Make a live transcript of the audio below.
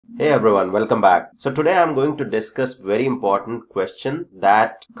Hey everyone, welcome back. So today I'm going to discuss very important question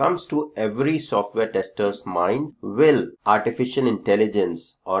that comes to every software tester's mind. Will artificial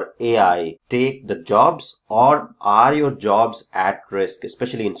intelligence or AI take the jobs, or are your jobs at risk,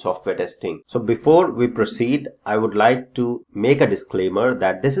 especially in software testing? So before we proceed, I would like to make a disclaimer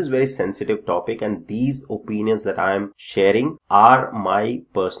that this is very sensitive topic and these opinions that I am sharing are my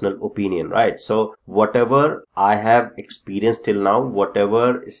personal opinion, right? So whatever I have experienced till now,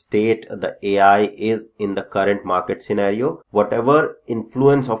 whatever state the AI is in the current market scenario, whatever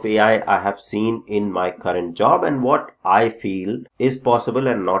influence of AI I have seen in my current job, and what I feel is possible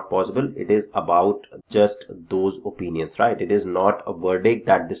and not possible, it is about just those opinions, right? It is not a verdict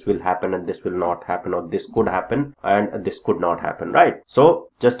that this will happen and this will not happen, or this could happen and this could not happen, right? So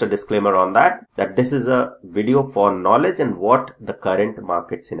just a disclaimer on that this is a video for knowledge and what the current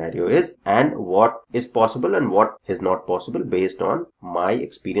market scenario is and what is possible and what is not possible based on my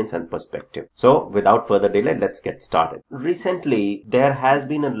experience and perspective. So without further delay, let's get started. Recently, there has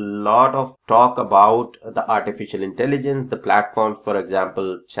been a lot of talk about the artificial intelligence, the platforms, for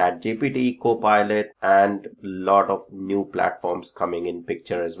example, ChatGPT, Copilot, and a lot of new platforms coming in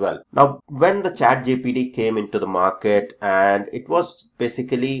picture as well. Now, when the ChatGPT came into the market, and it was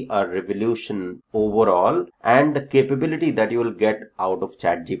basically a revolution overall, and the capability that you will get out of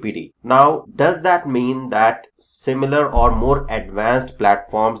ChatGPT. Now, does that mean that similar or more advanced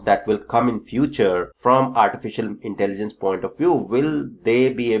platforms that will come in future from artificial intelligence point of view, will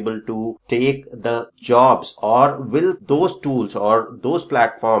they be able to take the jobs, or will those tools or those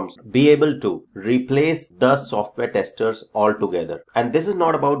platforms be able to replace the software testers altogether? And this is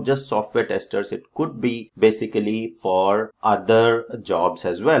not about just software testers. It could be basically for other jobs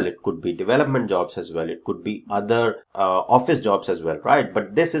as well. It could be development jobs as well. It could be other office jobs as well, right?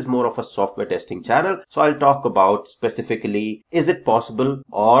 But this is more of a software testing channel. So I'll talk about specifically, is it possible,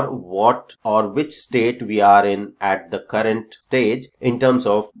 or what or which state we are in at the current stage in terms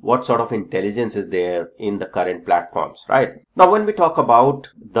of what sort of intelligence is there in the current platforms, right? Now, when we talk about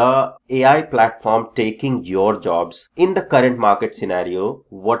the AI platform taking your jobs in the current market scenario,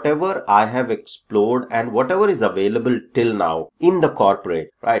 whatever I have explored and whatever is available till now in the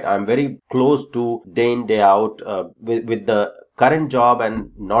corporate, right? I'm very close to day in, day out with the current job, and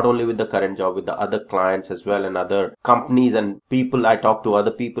not only with the current job, with the other clients as well, and other companies and people. I talk to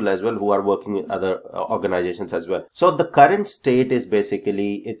other people as well who are working in other organizations as well. So the current state is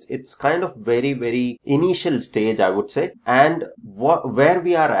basically, it's kind of very initial stage, I would say. And where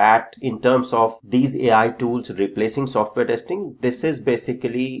we are at in terms of these AI tools replacing software testing, this is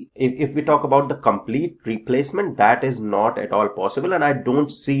basically, if we talk about the complete replacement, that is not at all possible, and I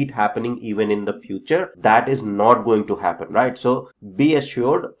don't see it happening even in the future. That is not going to happen, right? So be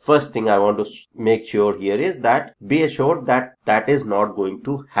assured, first thing I want to make sure here is that be assured that that is not going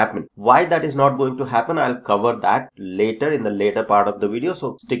to happen. Why that is not going to happen, I'll cover that later in the later part of the video,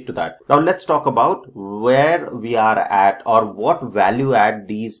 so stick to that. Now let's talk about where we are at, or what value add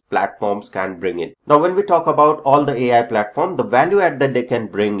these platforms can bring in. Now when we talk about all the AI platform, the value add that they can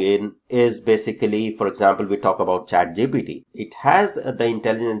bring in is basically, for example, we talk about ChatGPT. It has the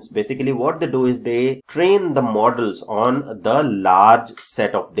intelligence. Basically what they do is they train the models on the large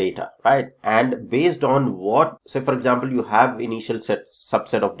set of data, right? And based on what, say for example, you have initial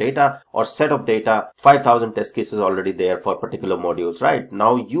subset of data or set of data, 5,000 test cases already there for particular modules, right?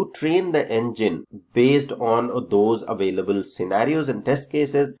 Now you train the engine based on those available scenarios and test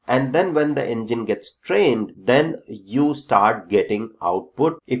cases, and then when the engine gets trained, then you start getting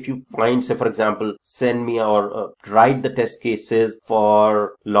output. If you find, say for example, send me or write the test cases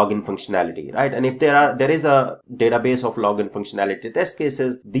for login functionality, right? And if there is a database of login functionality test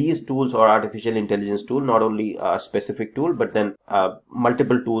cases, these tools or artificial intelligence tool, not only a specific tool, but then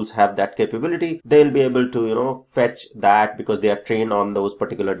multiple tools have that capability. They'll be able to fetch that, because they are trained on those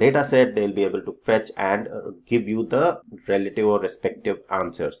particular data set. They'll be able to fetch and give you the relative or respective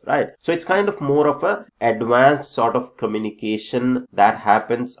answers, right? So it's kind of more of a advanced sort of communication that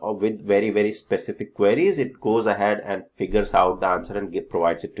happens with very specific queries. It goes ahead and figures out the answer and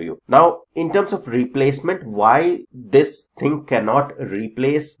provides it to you. Now in terms of replacement, why this thing cannot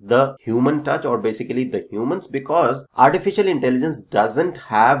replace the human touch, or basically the humans? Because artificial intelligence doesn't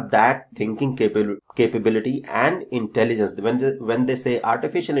have that thinking capability and intelligence. When they say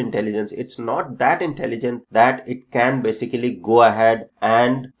artificial intelligence, it's not that intelligent that it can basically go ahead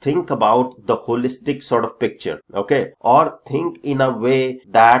and think about the holistic sort of picture, okay, or think in a way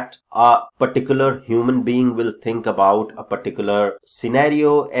that a particular human being will think about a particular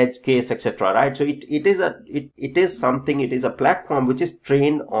scenario, edge case, etc. Right? So it is a platform which is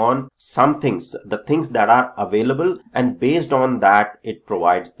trained on some things, the things that are available, and based on that it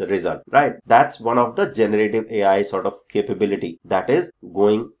provides the result, right? That's one of the generative AI sort of capability that is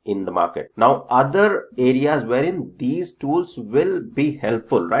going in the market. Now, other areas wherein these tools will be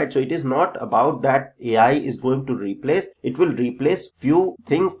helpful, right? So it is not about that AI is going to replace, it will replace few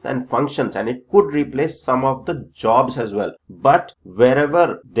things and functions, and it could replace some of the jobs as well. But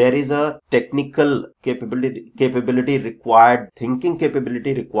wherever there is a technical capability required, thinking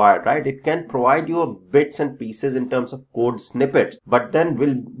capability required, right, it can provide you bits and pieces in terms of code snippets, but then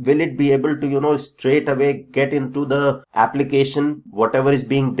will it be able to straight away get into the application, whatever is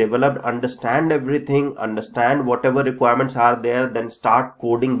being developed, understand everything, understand whatever requirements are there, then start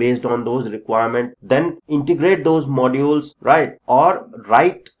coding based on those requirements, then integrate those modules, right? Or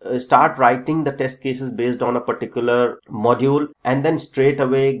start writing the test cases based on a particular module, and then straight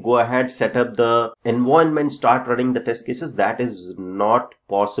away go ahead, set up the environment, start running the test cases. That is not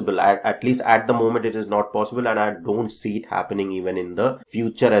possible. At least at the moment it is not possible, and I don't see it happening even in the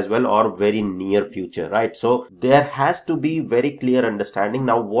future as well, or very near future, right? So there has to be very clear understanding.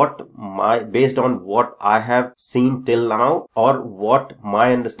 Now, based on what I have seen till now, or what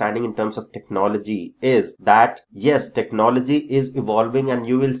my understanding in terms of technology is, that yes, technology is evolving, and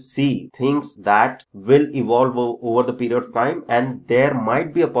you will see things that will evolve over the period of time, and there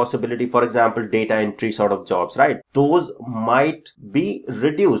might be a possibility, for example, data entry sort of jobs, right? Those might be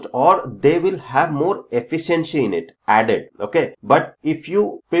reduced, or they will have more efficiency in it added, okay? But if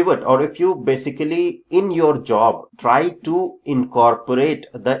you pivot, or if you basically in your job try to incorporate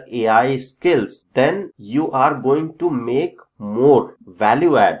the AI skills, then you are going to make more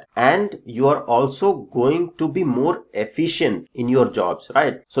value add, and you are also going to be more efficient in your jobs,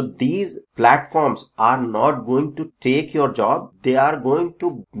 right? So these platforms are not going to take your job, they are going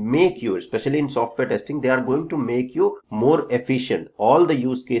to make you, especially in software testing, they are going to make you more efficient. All the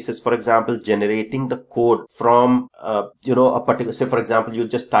use cases, for example, generating the code from a particular, say for example, you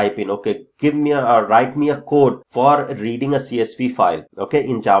just type in, okay, write me a code for reading a CSV file, okay,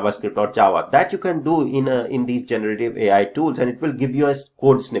 in JavaScript or Java. That you can do in these generative AI tools, and it will give you a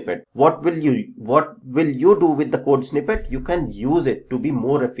code snippet. What will you do with the code snippet? You can use it to be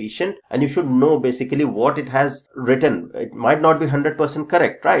more efficient, and you should know basically what it has written. It might not be 100%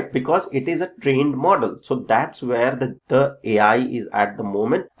 correct, right? Because it is a trained model. So that's where the AI is at the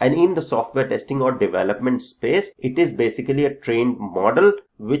moment. And in the software testing or development space, it is basically a trained model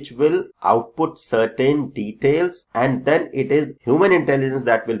which will output certain details, and then it is human intelligence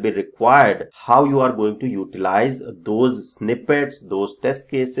that will be required, how you are going to utilize those snippets, those test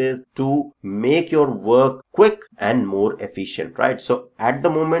cases, to make your work quick and more efficient, right? So at the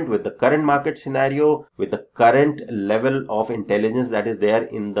moment, with the current market scenario, with the current level of intelligence that is there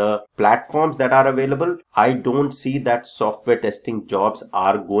in the platforms that are available, I don't see that software testing jobs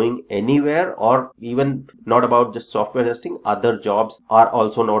are going anywhere, or even not about just software testing, other jobs are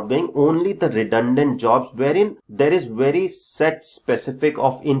also not going. Only the redundant jobs wherein there is very set specific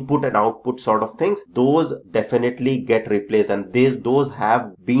of input and output sort of things, those definitely get replaced, and those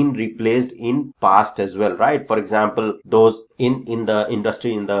have been replaced in past as well, right? For example, those in the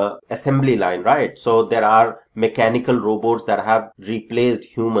industry, in the assembly line, right? So there are mechanical robots that have replaced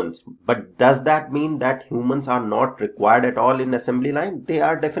humans, but does that mean that humans are not required at all in assembly line? They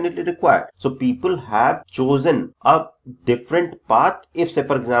are definitely required. So people have chosen a different path. If, say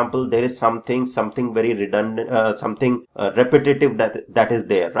for example, there is something very redundant, something repetitive that is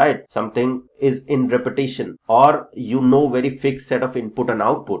there, right? Something is in repetition, or very fixed set of input and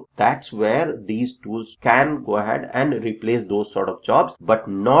output. That's where these tools can go ahead and replace those sort of jobs, but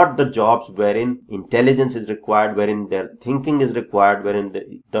not the jobs wherein intelligence is required, wherein their thinking is required, wherein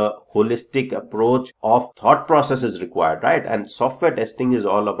the holistic approach of thought process is required, right? And software testing is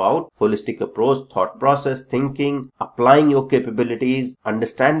all about holistic approach, thought process, thinking, applying your capabilities,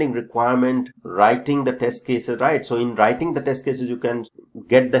 understanding requirement, writing the test cases, right? So in writing the test cases, you can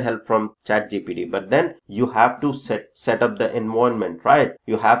get the help from ChatGPT, but then you have to set up the environment, right?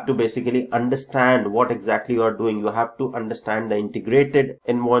 You have to basically understand what exactly you are doing. You have to understand the integrated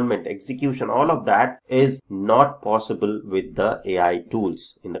environment, execution. All of that is not possible with the AI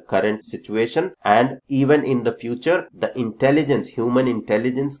tools in the current situation, and even in the future, the intelligence, human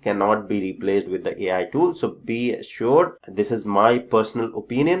intelligence, cannot be replaced with the AI tool. So be assured, this is my personal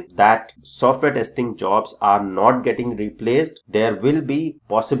opinion, that software testing jobs are not getting replaced. There will be the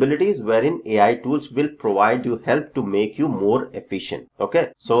possibilities wherein AI tools will provide you help to make you more efficient.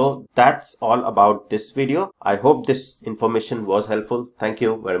 Okay, so that's all about this video. I hope this information was helpful. Thank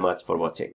you very much for watching.